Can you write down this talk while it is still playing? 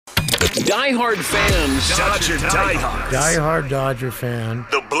Die-hard fans. Dodger diehard. Die-hard Dodger fan.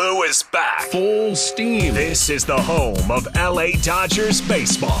 The Blue is back. Full steam. This is the home of LA Dodgers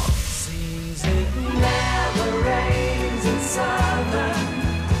baseball.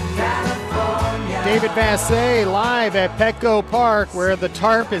 David Vassegh live at Petco Park, where the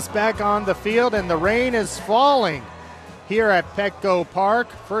tarp is back on the field and the rain is falling here at Petco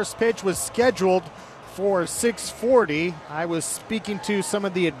Park. First pitch was scheduled for 6:40. I was speaking to some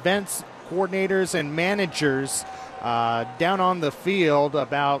of the advanced coordinators and managers down on the field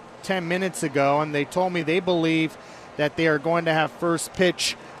about 10 minutes ago, and they told me they believe that they are going to have first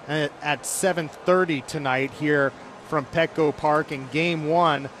pitch at 7:30 tonight here from Petco Park in Game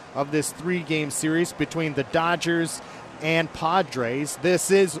 1 of this three-game series between the Dodgers and Padres.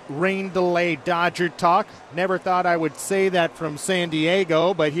 This is rain delay Dodger talk. Never thought I would say that from San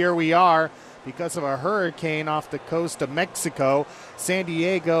Diego, but here we are. Because of a hurricane off the coast of Mexico, San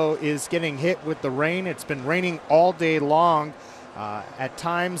Diego is getting hit with the rain. It's been raining all day long, at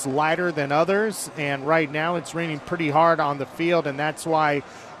times lighter than others, and right now it's raining pretty hard on the field, and that's why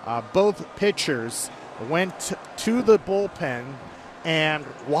both pitchers went to the bullpen and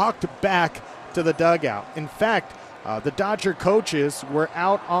walked back to the dugout. In fact, the Dodger coaches were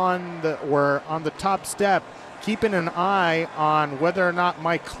on the top step keeping an eye on whether or not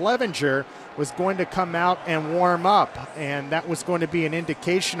Mike Clevinger was going to come out and warm up, and that was going to be an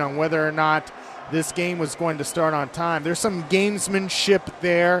indication on whether or not this game was going to start on time. There's some gamesmanship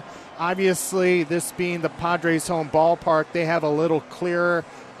there. Obviously, this being the Padres' home ballpark, they have a little clearer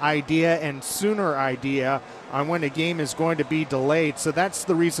idea and sooner idea on when a game is going to be delayed. So that's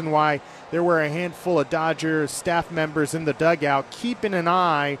the reason why there were a handful of Dodger staff members in the dugout keeping an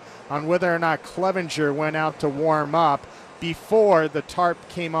eye on whether or not Clevinger went out to warm up before the tarp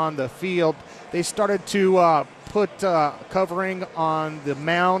came on the field. They started to put covering on the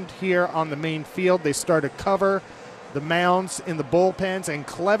mound here on the main field. They started to cover the mounds in the bullpens, and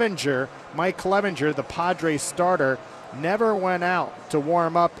Clevinger, Mike Clevinger, the Padres starter, never went out to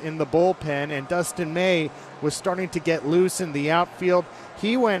warm up in the bullpen, and Dustin May was starting to get loose in the outfield.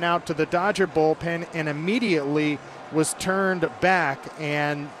 He went out to the Dodger bullpen and immediately was turned back,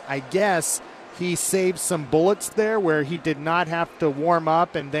 and I guess he saved some bullets there where he did not have to warm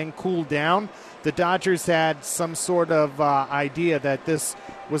up and then cool down. The Dodgers had some sort of idea that this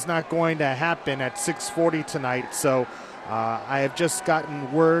was not going to happen at 6:40 tonight, so I have just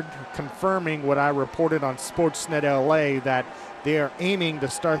gotten word confirming what I reported on Sportsnet LA that they are aiming to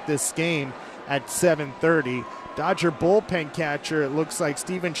start this game at 7:30. Dodger bullpen catcher, it looks like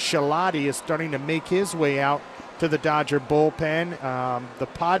Steven Scialotti is starting to make his way out to the Dodger bullpen. The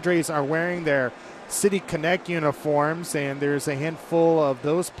Padres are wearing their City Connect uniforms, and there's a handful of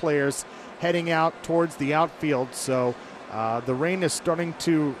those players heading out towards the outfield. So the rain is starting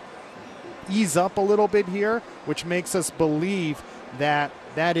to ease up a little bit here, which makes us believe that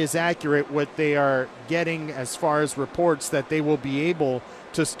that is accurate what they are getting as far as reports that they will be able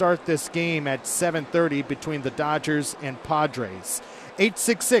to start this game at 7:30 between the Dodgers and Padres.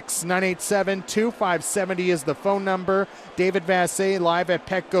 866-987-2570 is the phone number. David Vassegh live at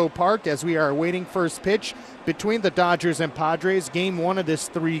Petco Park as we are awaiting first pitch between the Dodgers and Padres, game one of this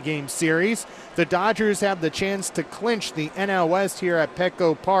three-game series. The Dodgers have the chance to clinch the NL West here at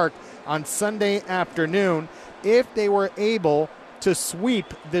Petco Park on Sunday afternoon if they were able to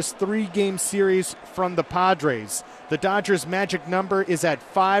sweep this three-game series from the Padres. The Dodgers' magic number is at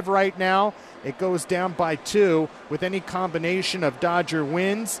 5 right now. It goes down by 2 with any combination of Dodger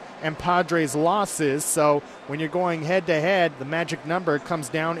wins and Padres losses. So when you're going head-to-head, the magic number comes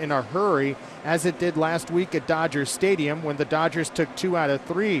down in a hurry, as it did last week at Dodger Stadium when the Dodgers took 2 out of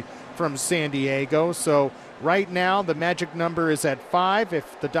 3 from San Diego. So right now, the magic number is at 5.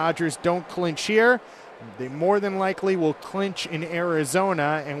 If the Dodgers don't clinch here, they more than likely will clinch in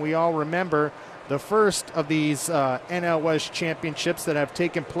Arizona, and we all remember the first of these NL West championships that have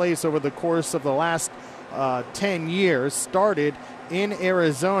taken place over the course of the last 10 years started in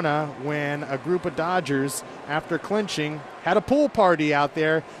Arizona when a group of Dodgers, after clinching, had a pool party out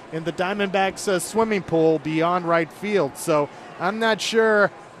there in the Diamondbacks swimming pool beyond right field. So I'm not sure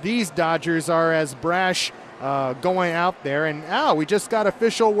these Dodgers are as brash going out there. And we just got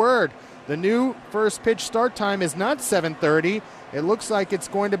official word. The new first pitch start time is not 7:30. It looks like it's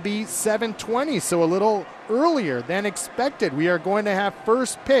going to be 7:20, so a little earlier than expected. We are going to have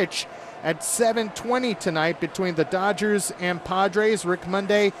first pitch at 7:20 tonight between the Dodgers and Padres. Rick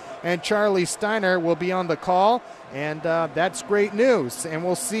Monday and Charlie Steiner will be on the call, and that's great news. And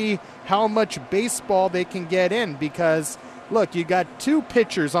we'll see how much baseball they can get in because, look, you got two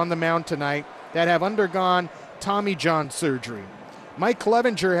pitchers on the mound tonight that have undergone Tommy John surgery. Mike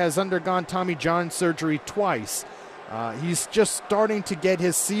Clevenger has undergone Tommy John surgery twice. He's just starting to get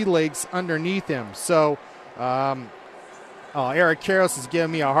his sea legs underneath him. So, Eric Karros is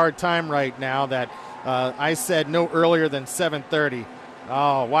giving me a hard time right now that I said no earlier than 7:30.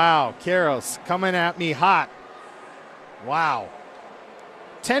 Oh, wow. Karros coming at me hot. Wow.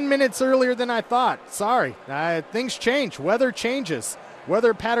 10 minutes earlier than I thought. Sorry. Things change. Weather changes.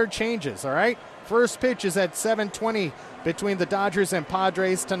 Weather pattern changes, all right? First pitch is at 7:20 between the Dodgers and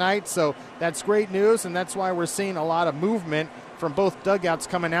Padres tonight, so that's great news, and that's why we're seeing a lot of movement from both dugouts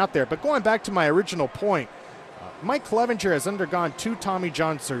coming out there. But going back to my original point, Mike Clevenger has undergone 2 Tommy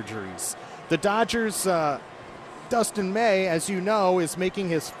John surgeries. The Dodgers, Dustin May, as you know, is making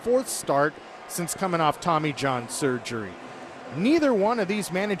his 4th start since coming off Tommy John surgery. Neither one of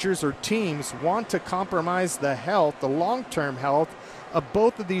these managers or teams want to compromise the health, the long-term health of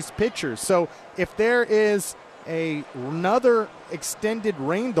both of these pitchers. So if there is another extended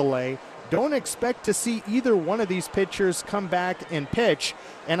rain delay, don't expect to see either one of these pitchers come back and pitch.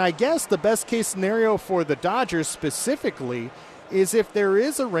 And I guess the best case scenario for the Dodgers specifically is if there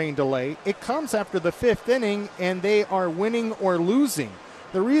is a rain delay, it comes after the 5th inning and they are winning or losing.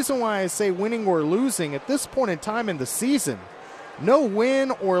 The reason why I say winning or losing at this point in time in the season, no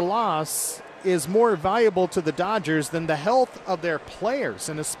win or loss is more valuable to the Dodgers than the health of their players,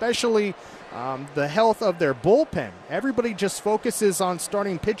 and especially the health of their bullpen. Everybody just focuses on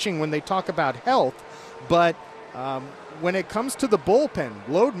starting pitching when they talk about health, but when it comes to the bullpen,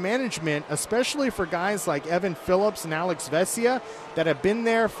 load management, especially for guys like Evan Phillips and Alex Vesia that have been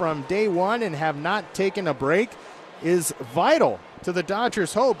there from day one and have not taken a break, is vital to the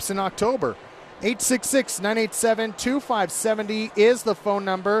Dodgers' hopes in October. 866-987-2570 is the phone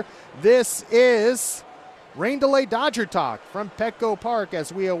number. This is Rain Delay Dodger Talk from Petco Park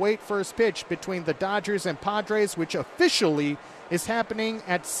as we await first pitch between the Dodgers and Padres, which officially is happening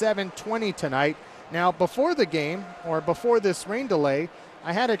at 7:20 tonight. Now, before the game, or before this rain delay,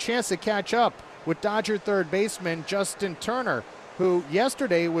 I had a chance to catch up with Dodger third baseman Justin Turner, who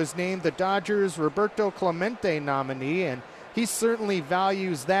yesterday was named the Dodgers' Roberto Clemente nominee, and he certainly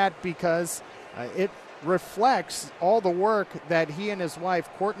values that because it reflects all the work that he and his wife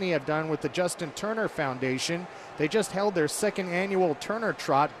Courtney have done with the Justin Turner Foundation. They just held their 2nd annual Turner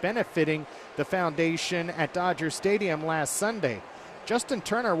Trot benefiting the foundation at Dodger Stadium last Sunday. Justin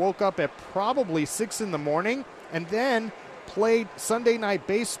Turner woke up at probably 6 in the morning and then played Sunday Night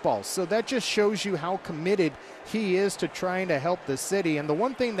Baseball. So that just shows you how committed he is to trying to help the city. And the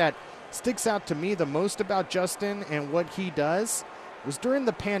one thing that sticks out to me the most about Justin and what he does was during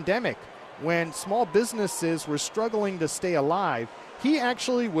the pandemic, when small businesses were struggling to stay alive, he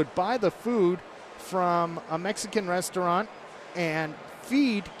actually would buy the food from a Mexican restaurant and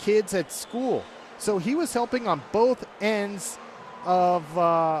feed kids at school. So he was helping on both ends of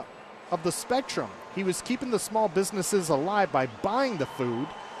the spectrum. He was keeping the small businesses alive by buying the food,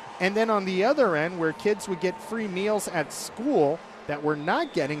 and then on the other end, where kids would get free meals at school that were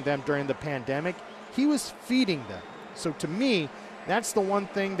not getting them during the pandemic, he was feeding them. So to me, that's the one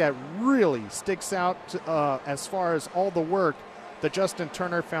thing that really sticks out as far as all the work the Justin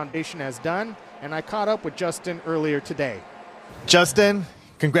Turner Foundation has done, and I caught up with Justin earlier today. Justin,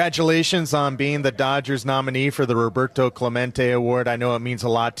 congratulations on being the Dodgers nominee for the Roberto Clemente Award. I know it means a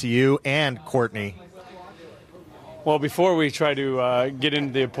lot to you and Courtney. Well, before we try to get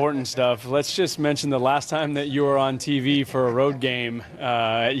into the important stuff, let's just mention the last time that you were on TV for a road game,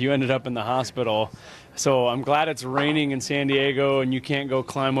 you ended up in the hospital. So I'm glad it's raining in San Diego and you can't go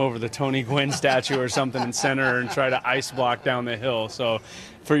climb over the Tony Gwynn statue or something in center and try to ice block down the hill. So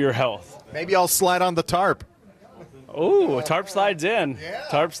for your health. Maybe I'll slide on the tarp. Oh, tarp slides in. Yeah.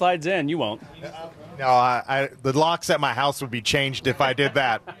 Tarp slides in. You won't. No, the locks at my house would be changed if I did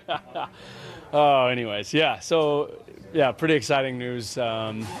that. Oh, anyways, yeah. So, yeah, pretty exciting news.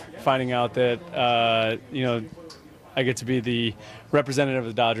 Finding out that, I get to be the representative of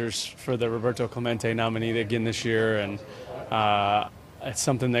the Dodgers for the Roberto Clemente nominee again this year, and it's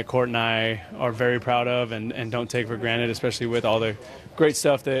something that Court and I are very proud of and don't take for granted, especially with all the great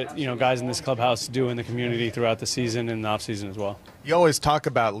stuff that guys in this clubhouse do in the community throughout the season and the off season as well. You always talk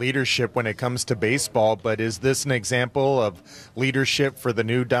about leadership when it comes to baseball, but is this an example of leadership for the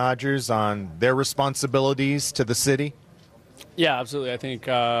new Dodgers on their responsibilities to the city? Yeah, absolutely. I think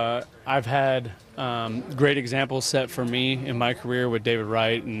I've had great examples set for me in my career with David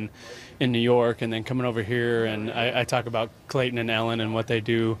Wright and in New York, and then coming over here, and I talk about Clayton and Ellen and what they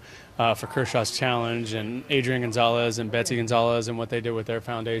do for Kershaw's Challenge, and Adrian Gonzalez and Betsy Gonzalez and what they did with their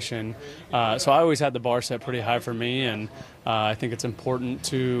foundation. So I always had the bar set pretty high for me, and I think it's important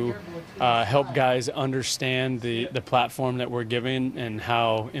to help guys understand the platform that we're giving and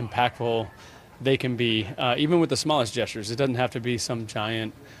how impactful they can be, even with the smallest gestures. It doesn't have to be some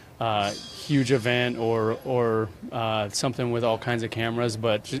giant huge event or something with all kinds of cameras,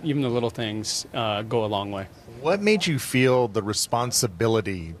 but just even the little things go a long way. What made you feel the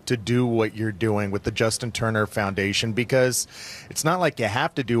responsibility to do what you're doing with the Justin Turner Foundation? Because it's not like you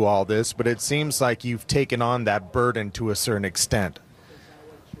have to do all this, but it seems like you've taken on that burden to a certain extent.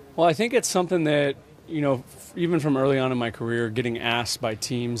 Well, I think it's something that, even from early on in my career, getting asked by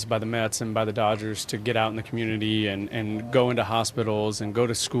teams, by the Mets and by the Dodgers to get out in the community and go into hospitals and go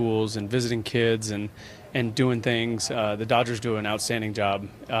to schools and visiting kids and doing things. The Dodgers do an outstanding job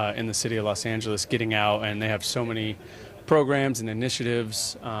in the city of Los Angeles getting out, and they have so many programs and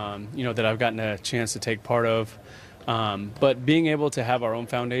initiatives, that I've gotten a chance to take part of. But being able to have our own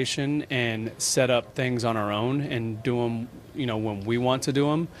foundation and set up things on our own and do them, when we want to do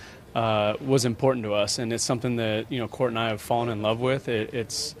them, was important to us, and it's something that Court and I have fallen in love with.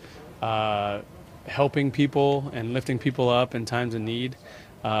 It's helping people and lifting people up in times of need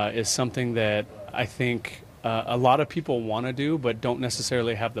is something that I think a lot of people want to do but don't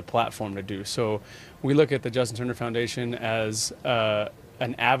necessarily have the platform to do. So we look at the Justin Turner Foundation as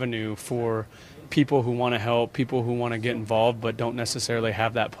an avenue for people who want to help, people who want to get involved but don't necessarily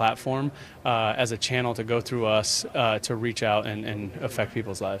have that platform, as a channel to go through us to reach out and affect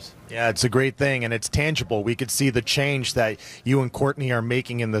people's lives. Yeah, it's a great thing, and it's tangible. We could see the change that you and Courtney are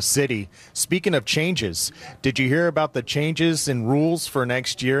making in the city. Speaking of changes, did you hear about the changes in rules for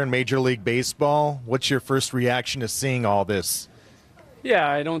next year in Major League Baseball? What's your first reaction to seeing all this? Yeah,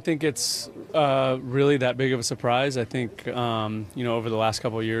 I don't think it's really that big of a surprise. I think, over the last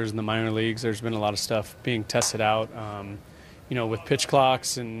couple of years in the minor leagues, there's been a lot of stuff being tested out, with pitch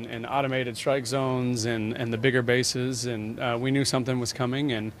clocks and automated strike zones and the bigger bases. And we knew something was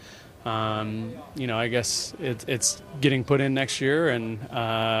coming. And, I guess it's getting put in next year. And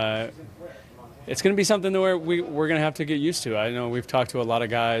it's going to be something where we're going to have to get used to. I know we've talked to a lot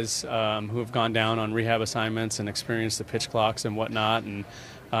of guys who have gone down on rehab assignments and experienced the pitch clocks and whatnot, and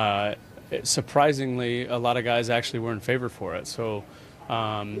surprisingly, a lot of guys actually were in favor for it. So,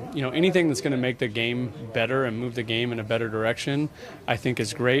 anything that's going to make the game better and move the game in a better direction, I think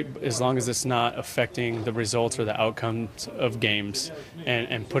is great, as long as it's not affecting the results or the outcomes of games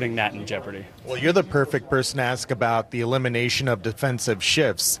and putting that in jeopardy. Well, you're the perfect person to ask about the elimination of defensive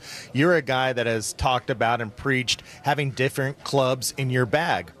shifts. You're a guy that has talked about and preached having different clubs in your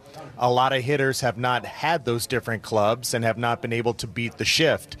bag. A lot of hitters have not had those different clubs and have not been able to beat the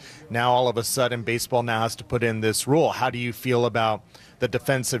shift. Now, all of a sudden, baseball now has to put in this rule. How do you feel about the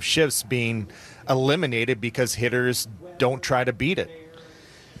defensive shifts being eliminated because hitters don't try to beat it?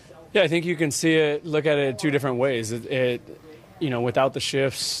 Yeah, I think you can look at it two different ways. Without the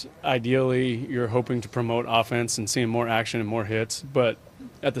shifts, ideally, you're hoping to promote offense and seeing more action and more hits. But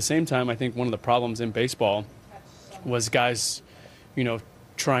at the same time, I think one of the problems in baseball was guys,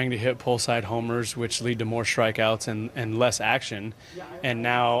 trying to hit pull side homers, which lead to more strikeouts and less action. And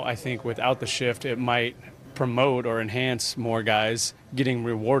now I think without the shift, it might promote or enhance more guys getting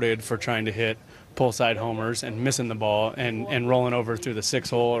rewarded for trying to hit pull side homers and missing the ball and rolling over through the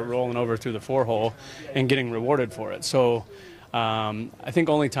 6-hole or rolling over through the 4-hole and getting rewarded for it. So I think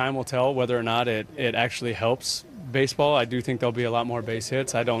only time will tell whether or not it actually helps baseball. I do think there'll be a lot more base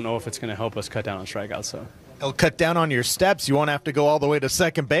hits. I don't know if it's going to help us cut down on strikeouts, though. It'll cut down on your steps. You won't have to go all the way to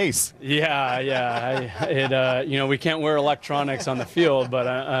second base. Yeah. We can't wear electronics on the field, but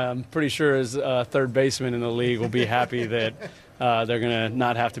I'm pretty sure as third baseman in the league will be happy that they're going to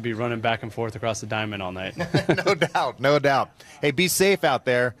not have to be running back and forth across the diamond all night. No doubt. Hey, be safe out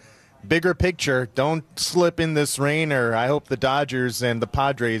there. Bigger picture, don't slip in this rain, or I hope the Dodgers and the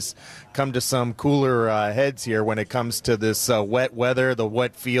Padres come to some cooler heads here when it comes to this wet weather, the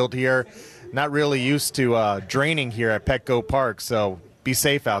wet field here. Not really used to draining here at Petco Park, so be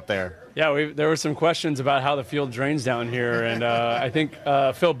safe out there. Yeah, there were some questions about how the field drains down here, and I think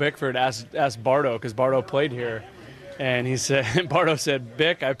Phil Bickford asked Bardo, because Bardo played here, and Bardo said,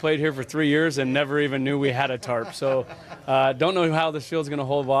 "Bick, I played here for 3 years and never even knew we had a tarp." So don't know how this field's going to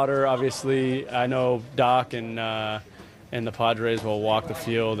hold water. Obviously, I know Doc and the Padres will walk the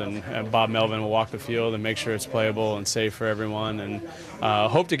field, and Bob Melvin will walk the field and make sure it's playable and safe for everyone, and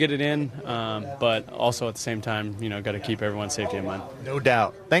hope to get it in, but also at the same time, got to keep everyone's safety in mind. No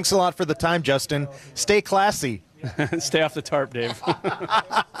doubt. Thanks a lot for the time, Justin. Stay classy. Stay off the tarp, Dave.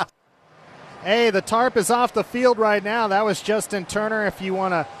 Hey, the tarp is off the field right now. That was Justin Turner. If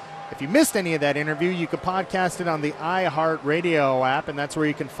you missed any of that interview, you could podcast it on the iHeartRadio app, and that's where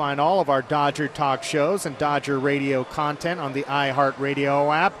you can find all of our Dodger talk shows and Dodger radio content on the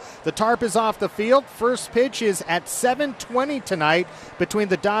iHeartRadio app. The tarp is off the field. First pitch is at 7:20 tonight between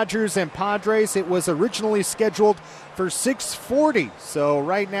the Dodgers and Padres. It was originally scheduled for 6:40. So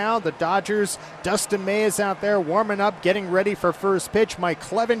right now, the Dodgers, Dustin May is out there warming up, getting ready for first pitch. Mike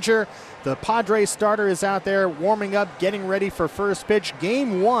Clevenger, the Padres starter, is out there warming up, getting ready for first pitch.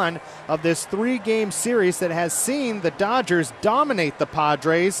 Game one of this 3-game series that has seen the Dodgers dominate the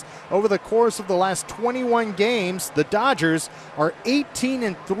Padres over the course of the last 21 games. The Dodgers are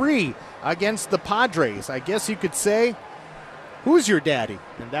 18-3 against the Padres. I guess you could say, who's your daddy?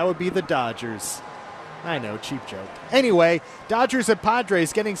 And that would be the Dodgers. I know, cheap joke. Anyway, Dodgers and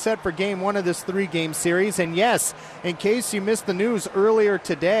Padres getting set for game one of this 3-game series. And yes, in case you missed the news earlier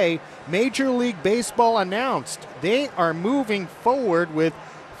today, Major League Baseball announced they are moving forward with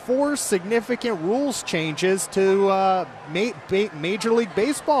 4 significant rules changes to Major League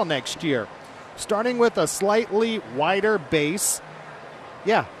Baseball next year. Starting with a slightly wider base.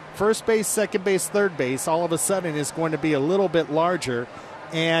 Yeah, first base, second base, third base all of a sudden is going to be a little bit larger.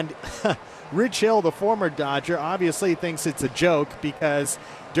 And Rich Hill, the former Dodger, obviously thinks it's a joke because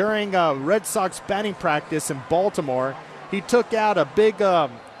during Red Sox batting practice in Baltimore, he took out a big,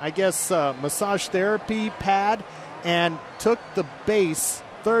 massage therapy pad and took the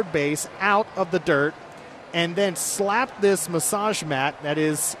third base, out of the dirt and then slapped this massage mat that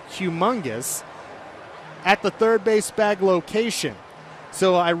is humongous at the third base bag location.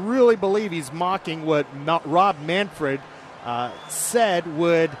 So I really believe he's mocking what Rob Manfred said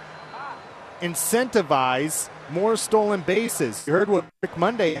would incentivize more stolen bases. You heard what Rick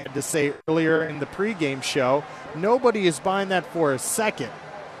Monday had to say earlier in the pregame show. Nobody is buying that for a second.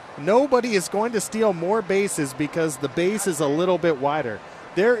 Nobody is going to steal more bases because the base is a little bit wider.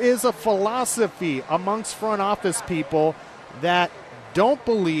 There is a philosophy amongst front office people that don't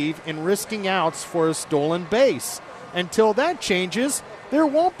believe in risking outs for a stolen base. Until that changes, there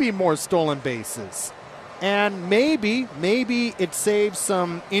won't be more stolen bases. And maybe it saves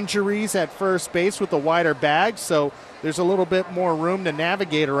some injuries at first base with a wider bag, so there's a little bit more room to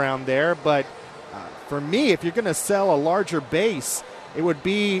navigate around there. But for me, if you're going to sell a larger base, it would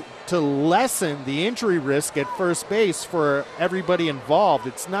be to lessen the injury risk at first base for everybody involved.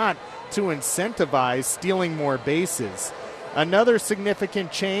 It's not to incentivize stealing more bases. Another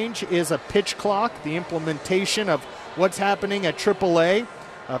significant change is a pitch clock, the implementation of what's happening at AAA.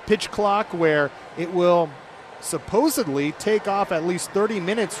 A pitch clock where it will supposedly take off at least 30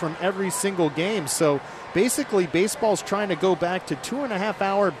 minutes from every single game. So basically, baseball's trying to go back to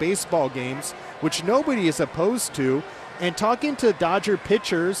 2.5-hour baseball games, which nobody is opposed to. And talking to Dodger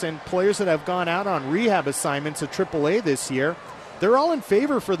pitchers and players that have gone out on rehab assignments at AAA this year, they're all in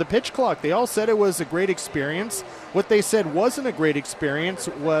favor for the pitch clock. They all said it was a great experience. What they said wasn't a great experience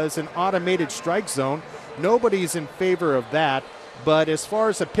was an automated strike zone. Nobody's in favor of that. But as far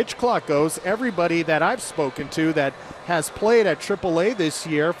as the pitch clock goes, everybody that I've spoken to that has played at AAA this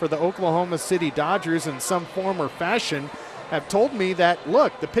year for the Oklahoma City Dodgers in some form or fashion have told me that,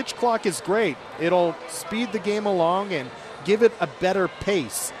 look, the pitch clock is great. It'll speed the game along and give it a better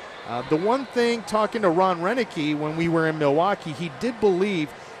pace. The one thing, talking to Ron Renicky when we were in Milwaukee, he did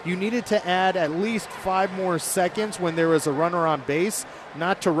believe you needed to add at least 5 more seconds when there was a runner on base,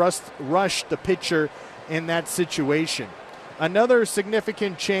 not to rush the pitcher in that situation. Another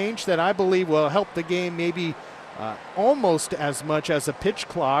significant change that I believe will help the game maybe almost as much as a pitch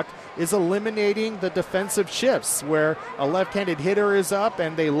clock is eliminating the defensive shifts where a left-handed hitter is up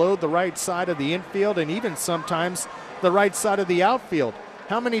and they load the right side of the infield and even sometimes the right side of the outfield.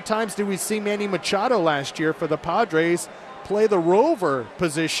 How many times did we see Manny Machado last year for the Padres play the rover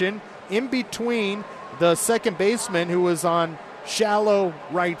position in between the second baseman who was on shallow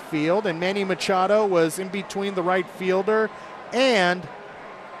right field, and Manny Machado was in between the right fielder and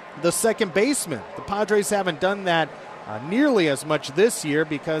the second baseman. The Padres haven't done that nearly as much this year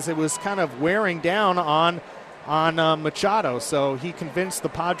because it was kind of wearing down on Machado. So he convinced the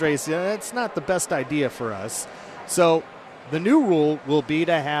Padres it's not the best idea for us. So the new rule will be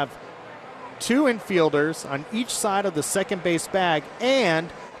to have 2 infielders on each side of the second base bag, and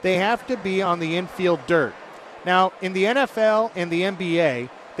they have to be on the infield dirt. Now, in the NFL and the NBA,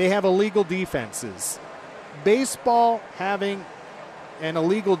 they have illegal defenses. Baseball having an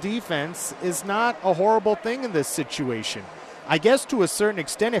illegal defense is not a horrible thing in this situation. I guess to a certain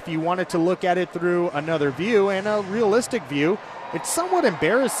extent, if you wanted to look at it through another view and a realistic view, it's somewhat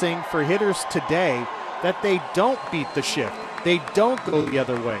embarrassing for hitters today that they don't beat the shift. They don't go the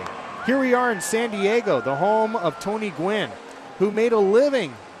other way. Here we are in San Diego, the home of Tony Gwynn, who made a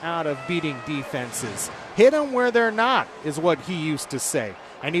living out of beating defenses. Hit them where they're not, is what he used to say.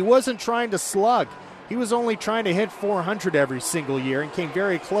 And he wasn't trying to slug. He was only trying to hit 400 every single year and came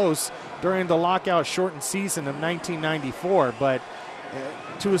very close during the lockout-shortened season of 1994. But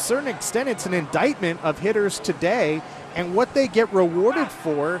to a certain extent, it's an indictment of hitters today and what they get rewarded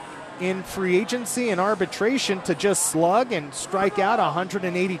for in free agency and arbitration to just slug and strike out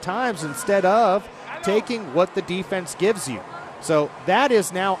 180 times instead of taking what the defense gives you. So that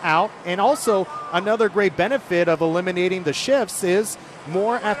is now out. And also another great benefit of eliminating the shifts is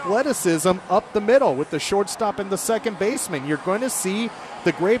more athleticism up the middle with the shortstop and the second baseman. You're going to see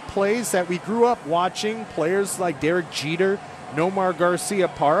the great plays that we grew up watching, players like Derek Jeter, Nomar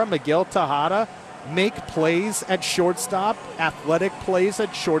Garcia-Parra, Miguel Tejada, make plays at shortstop, athletic plays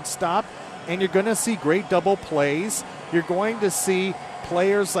at shortstop, and you're going to see great double plays. You're going to see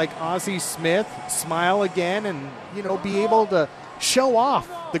players like Ozzie Smith smile again and, be able to show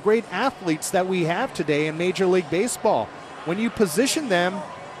off the great athletes that we have today in Major League Baseball. When you position them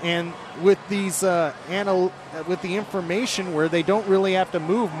and with these with the information where they don't really have to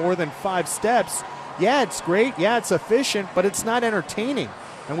move more than 5 steps, yeah, it's great, yeah, it's efficient, but it's not entertaining.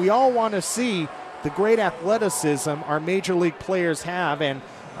 And we all want to see the great athleticism our Major League players have, and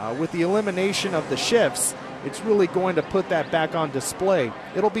with the elimination of the shifts, it's really going to put that back on display.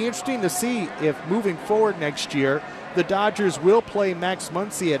 It'll be interesting to see if moving forward next year, the Dodgers will play Max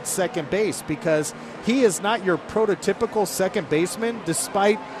Muncy at second base, because he is not your prototypical second baseman,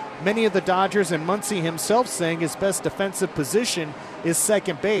 despite many of the Dodgers and Muncy himself saying his best defensive position is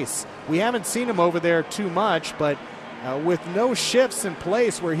second base. We haven't seen him over there too much, but with no shifts in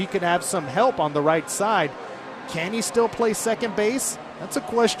place where he could have some help on the right side, can he still play second base? That's a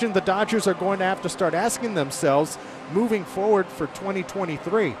question the Dodgers are going to have to start asking themselves moving forward for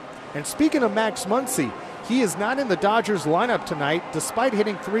 2023. And speaking of Max Muncy, he is not in the Dodgers lineup tonight despite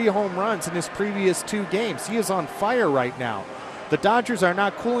hitting 3 home runs in his previous 2 games. He is on fire right now. The Dodgers are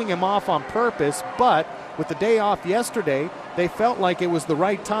not cooling him off on purpose, but with the day off yesterday, they felt like it was the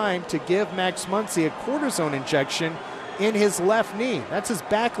right time to give Max Muncy a cortisone injection in his left knee. That's his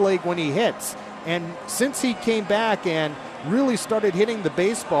back leg when he hits. And since he came back and really started hitting the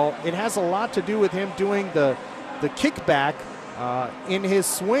baseball, it has a lot to do with him doing the kickback in his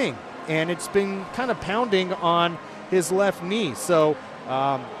swing. And it's been kind of pounding on his left knee. So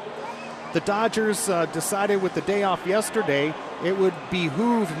the Dodgers decided with the day off yesterday, it would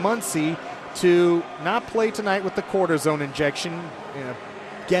behoove Muncy to not play tonight with the cortisone injection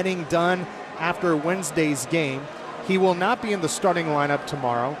getting done after Wednesday's game. He will not be in the starting lineup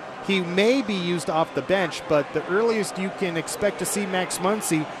tomorrow. He may be used off the bench, but the earliest you can expect to see Max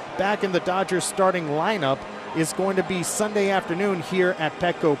Muncy back in the Dodgers starting lineup is going to be Sunday afternoon here at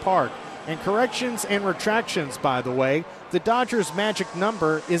Petco Park. And corrections and retractions, by the way, the Dodgers' magic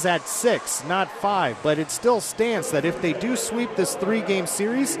number is at 6, not 5, but it still stands that if they do sweep this 3-game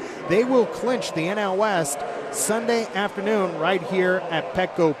series, they will clinch the NL West Sunday afternoon right here at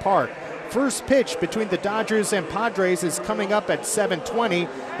Petco Park. First pitch between the Dodgers and Padres is coming up at 7:20.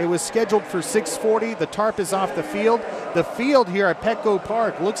 It was scheduled for 6:40. The tarp is off the field. The field here at Petco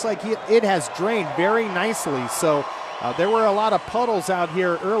Park looks like it has drained very nicely. So there were a lot of puddles out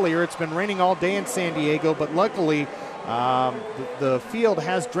here earlier. It's been raining all day in San Diego, but luckily the field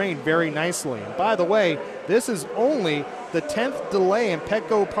has drained very nicely. And by the way, this is only the 10th delay in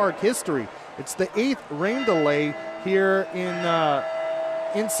Petco Park history. It's the 8th rain delay here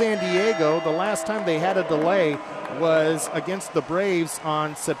in San Diego. The last time they had a delay was against the Braves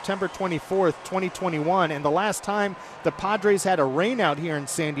on September 24th, 2021. And the last time the Padres had a rainout here in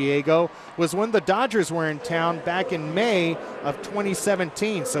San Diego was when the Dodgers were in town back in May of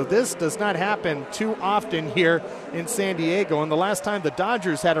 2017. So this does not happen too often here in San Diego. And the last time the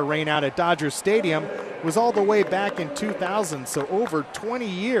Dodgers had a rainout at Dodger Stadium was all the way back in 2000. So over 20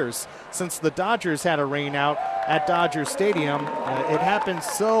 years since the Dodgers had a rainout at Dodger Stadium. It happens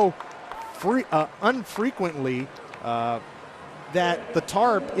so unfrequently that the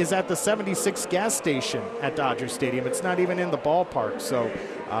tarp is at the 76 gas station at Dodger Stadium. It's not even in the ballpark. So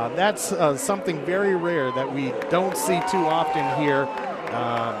that's something very rare that we don't see too often here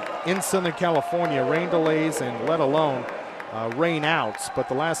in Southern California, rain delays and let alone rain outs. But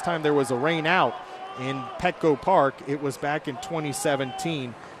the last time there was a rain out in Petco Park, it was back in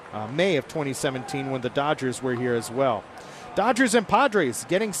 2017, May of 2017, when the Dodgers were here as well. Dodgers and Padres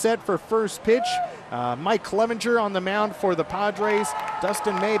getting set for first pitch Mike Clevenger on the mound for the Padres.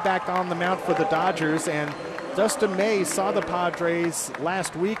 Dustin May back on the mound for the Dodgers. And Dustin May saw the Padres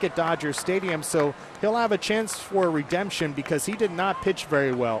last week at Dodger Stadium, so he'll have a chance for redemption because he did not pitch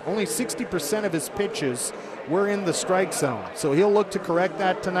very well. Only 60% of his pitches were in the strike zone. So he'll look to correct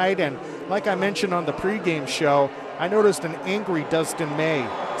that tonight. And like I mentioned on the pregame show, I noticed an angry Dustin May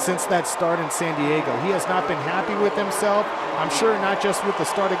since that start in San Diego. He has not been happy with himself. I'm sure not just with the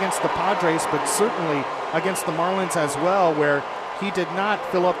start against the Padres, but certainly against the Marlins as well, where he did not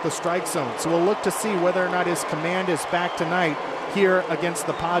fill up the strike zone. So we'll look to see whether or not his command is back tonight here against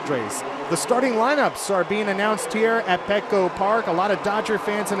the Padres. The starting lineups are being announced here at Petco Park. A lot of Dodger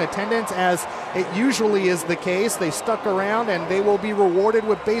fans in attendance, as it usually is the case. They stuck around and they will be rewarded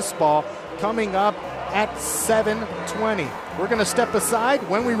with baseball coming up at 7:20. We're going to step aside.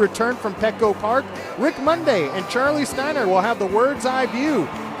 When we return from Petco Park, Rick Monday and Charlie Steiner will have the Bird's Eye View.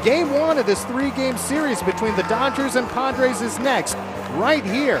 Game 1 of this 3-game series between the Dodgers and Padres is next, right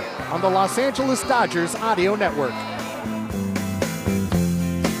here on the Los Angeles Dodgers Audio Network.